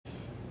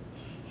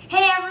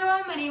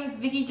everyone, my name is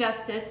Vicky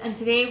Justiz, and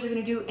today we're going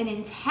to do an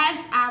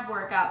intense ab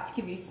workout to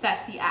give you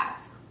sexy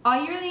abs.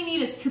 All you really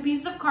need is 2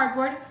 pieces of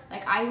cardboard,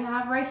 like I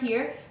have right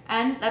here,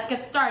 and let's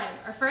get started.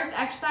 Our first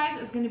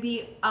exercise is going to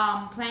be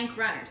plank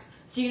runners.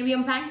 So you're going to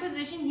be in plank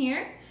position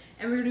here,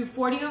 and we're going to do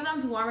 40 of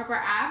them to warm up our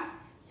abs.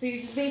 So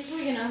you're just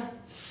basically going to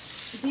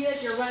feel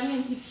like you're running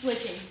and keep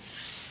switching.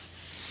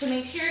 So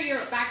make sure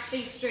your back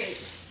stays straight.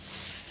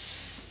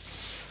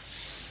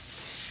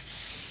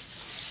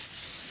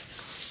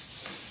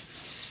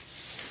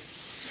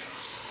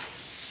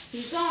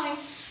 Keep going.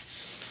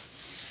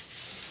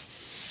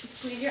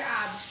 Squeeze your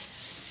abs.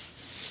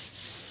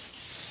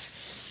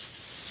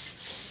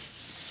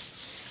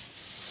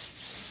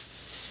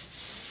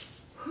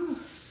 Whew.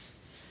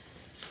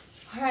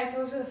 All right, so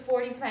those were the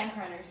 40 plank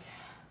runners.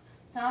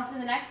 So now to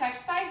the next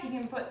exercise. You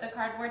can put the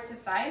cardboard to the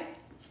side.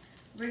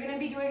 We're gonna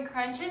be doing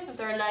crunches with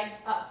our legs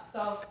up.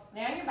 So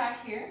lay on your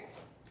back here.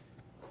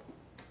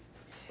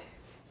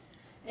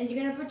 And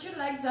you're gonna put your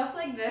legs up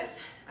like this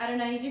at a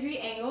 90-degree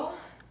angle.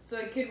 So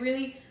it could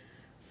really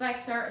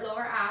flex our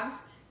lower abs.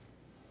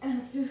 And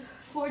let's do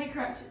 40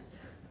 crunches.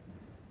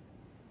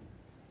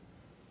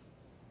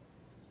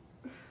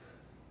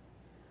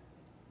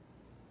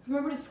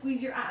 Remember to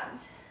squeeze your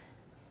abs.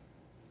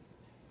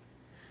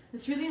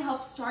 This really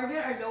helps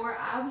target our lower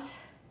abs.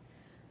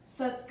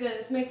 So that's good.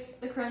 This makes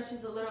the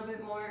crunches a little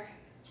bit more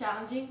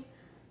challenging.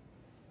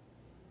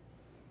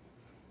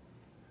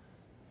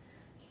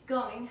 Keep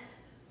going.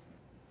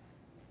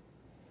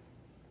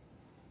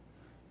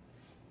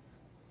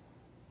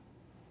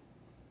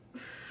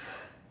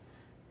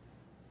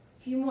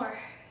 A few more.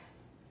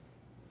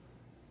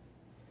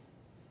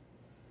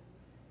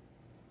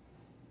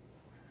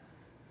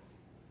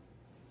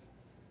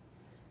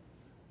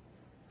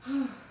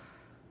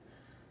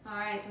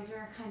 Alright, those are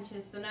our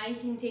crunches. So now you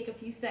can take a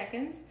few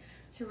seconds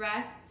to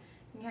rest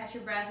and catch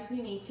your breath if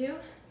you need to.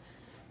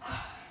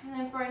 And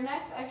then for our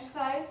next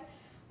exercise,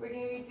 we're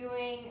going to be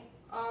doing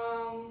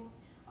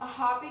a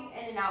hopping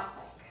in and out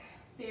plank.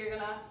 So you're going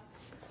to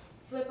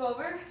flip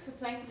over, so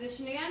plank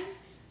position again.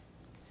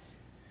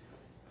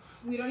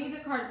 We don't need the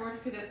cardboard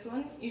for this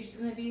one. You're just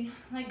gonna be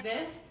like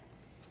this.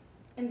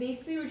 And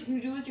basically what you're gonna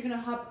do is you're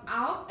gonna hop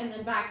out and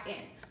then back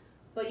in.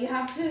 But you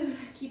have to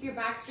keep your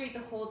back straight the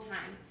whole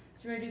time.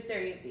 So we're gonna do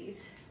 30 of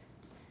these.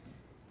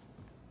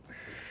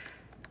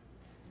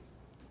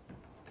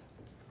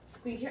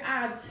 Squeeze your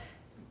abs.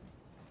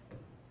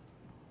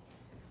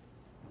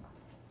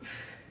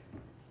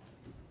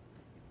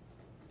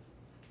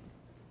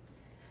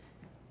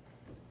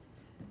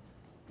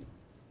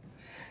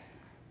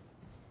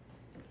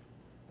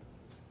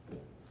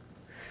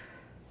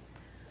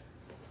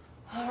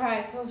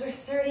 Alright, so those are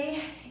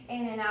 30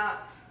 in and out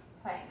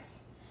planks.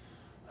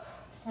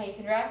 So now you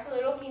can rest a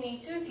little if you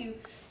need to. If you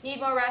need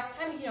more rest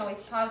time, you can always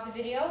pause the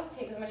video,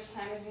 take as much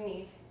time as you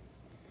need.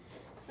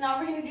 So now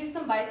we're going to do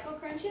some bicycle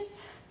crunches.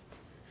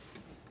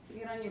 So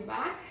get on your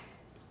back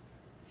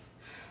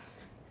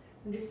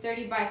and do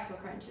 30 bicycle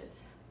crunches.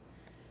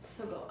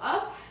 So go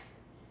up,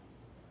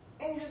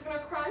 and you're just going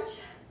to crunch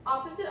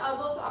opposite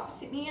elbow to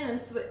opposite knee and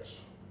then switch.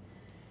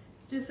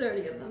 Let's do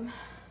 30 of them.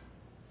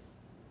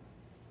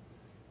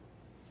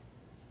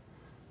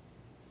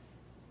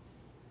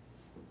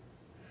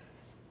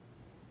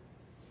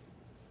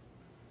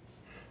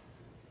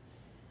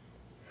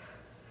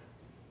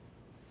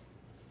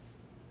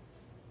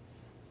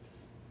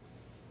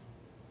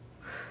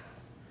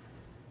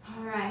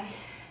 Alright,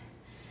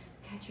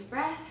 catch your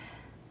breath.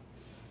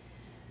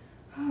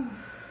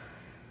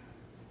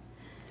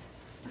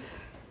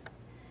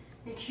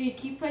 Make sure you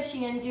keep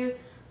pushing and do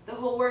the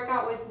whole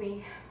workout with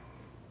me.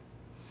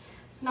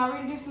 So now we're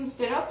going to do some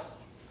sit-ups.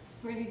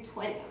 We're going to do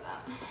 20 of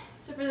them.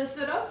 So for the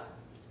sit-ups,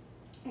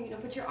 you're going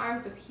to put your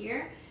arms up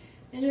here,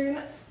 and you're going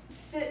to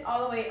sit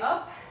all the way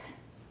up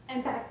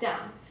and back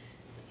down.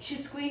 You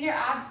should squeeze your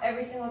abs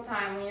every single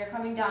time when you're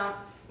coming down,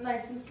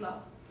 nice and slow.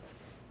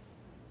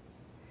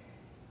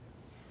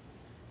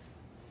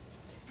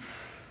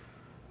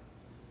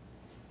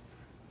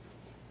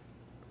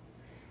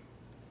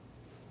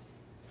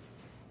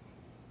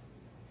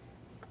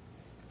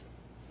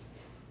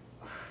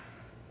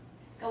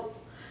 Go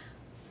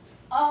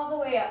all the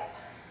way up.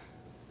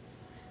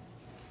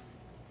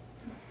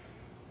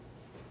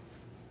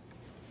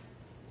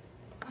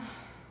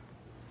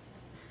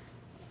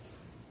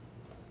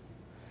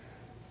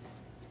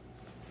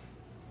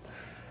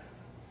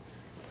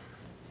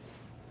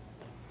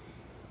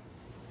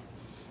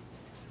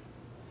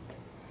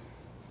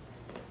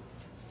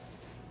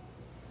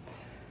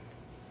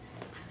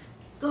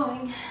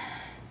 Going.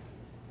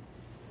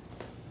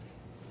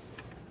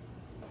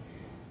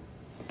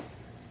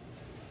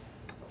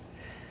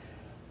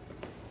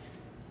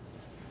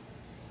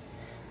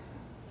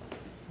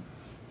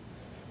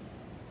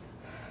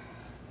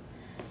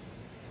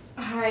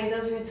 Alright,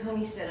 those are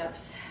 20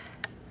 sit-ups.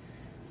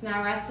 So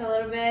now rest a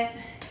little bit,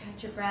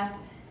 catch your breath.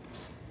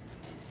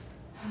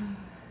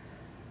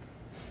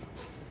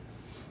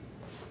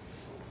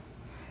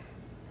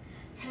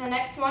 For the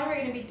next one, we're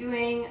going to be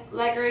doing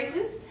leg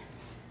raises.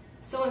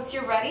 So once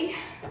you're ready,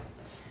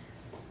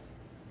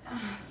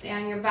 Stay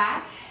on your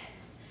back.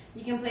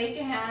 You can place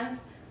your hands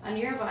under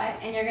your butt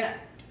and you're gonna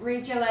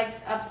raise your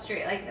legs up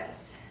straight like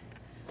this.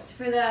 So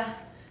for the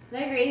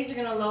leg raise,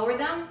 you're gonna lower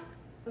them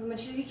as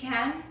much as you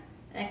can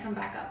and then come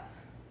back up.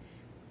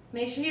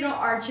 Make sure you don't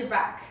arch your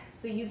back.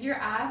 So use your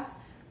abs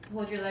to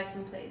hold your legs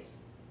in place.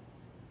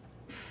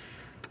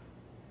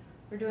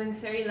 We're doing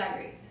 30 leg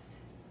raises.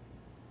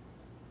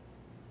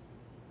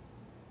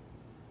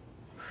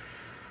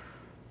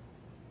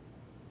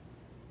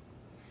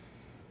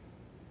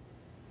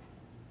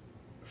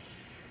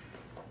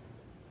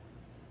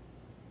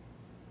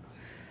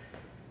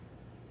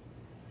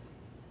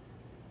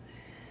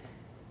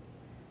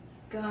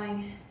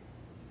 Going.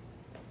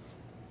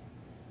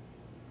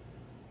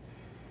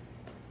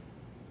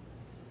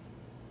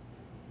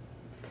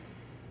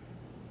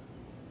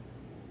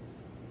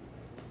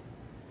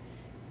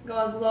 Go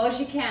as low as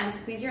you can.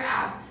 Squeeze your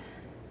abs.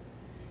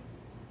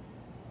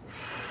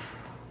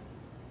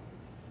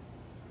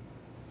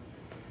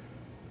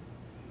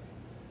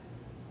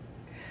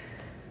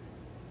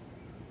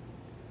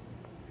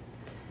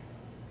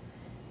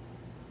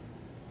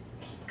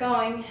 Keep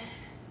going.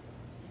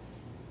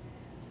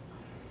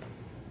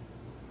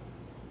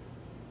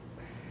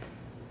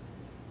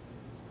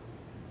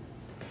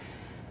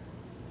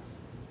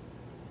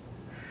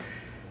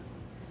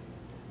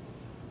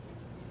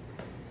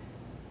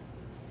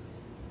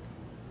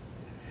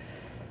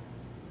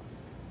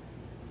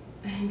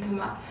 And come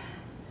up.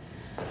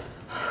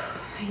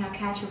 Right now,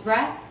 catch your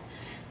breath.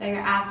 Let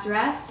your abs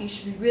rest. You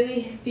should be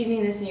really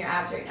feeding this in your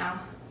abs right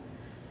now.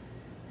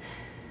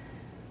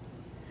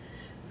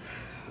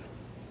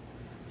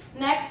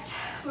 Next,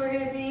 we're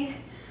gonna be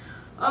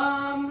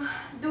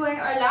doing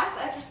our last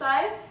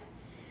exercise,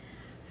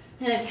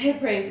 and it's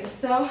hip raises.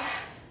 So,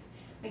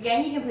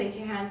 again, you can place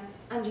your hands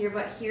under your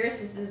butt here.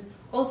 So this is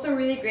also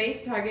really great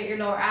to target your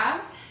lower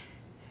abs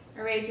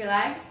and raise your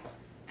legs.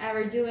 And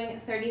we're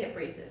doing 30 hip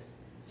raises.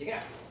 So you're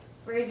gonna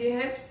raise your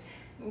hips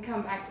and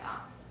come back down.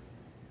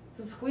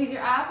 So squeeze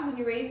your abs when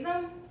you raise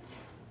them.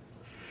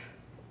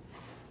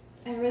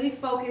 And really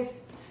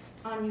focus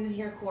on using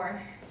your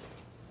core.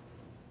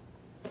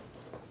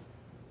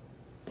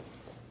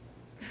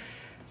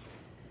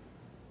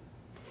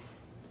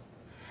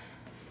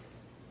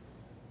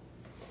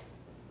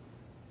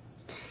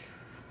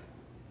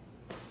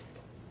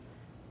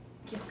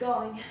 Keep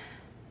going.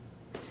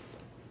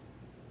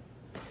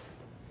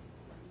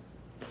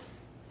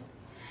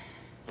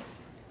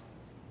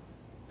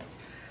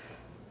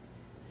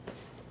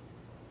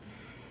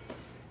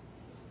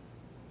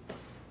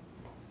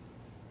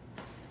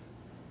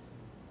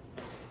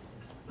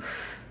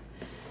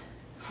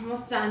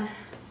 Almost done.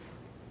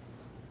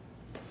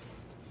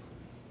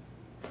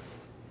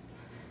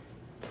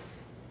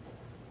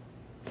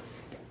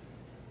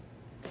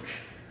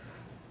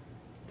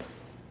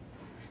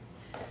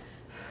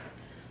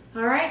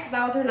 All right, so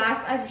that was our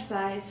last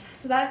exercise.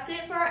 So that's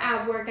it for our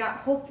ab workout.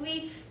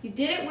 Hopefully you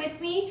did it with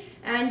me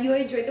and you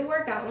enjoyed the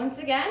workout. Once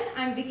again,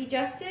 I'm Vicky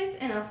Justiz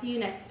and I'll see you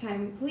next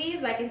time.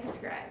 Please like and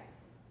subscribe.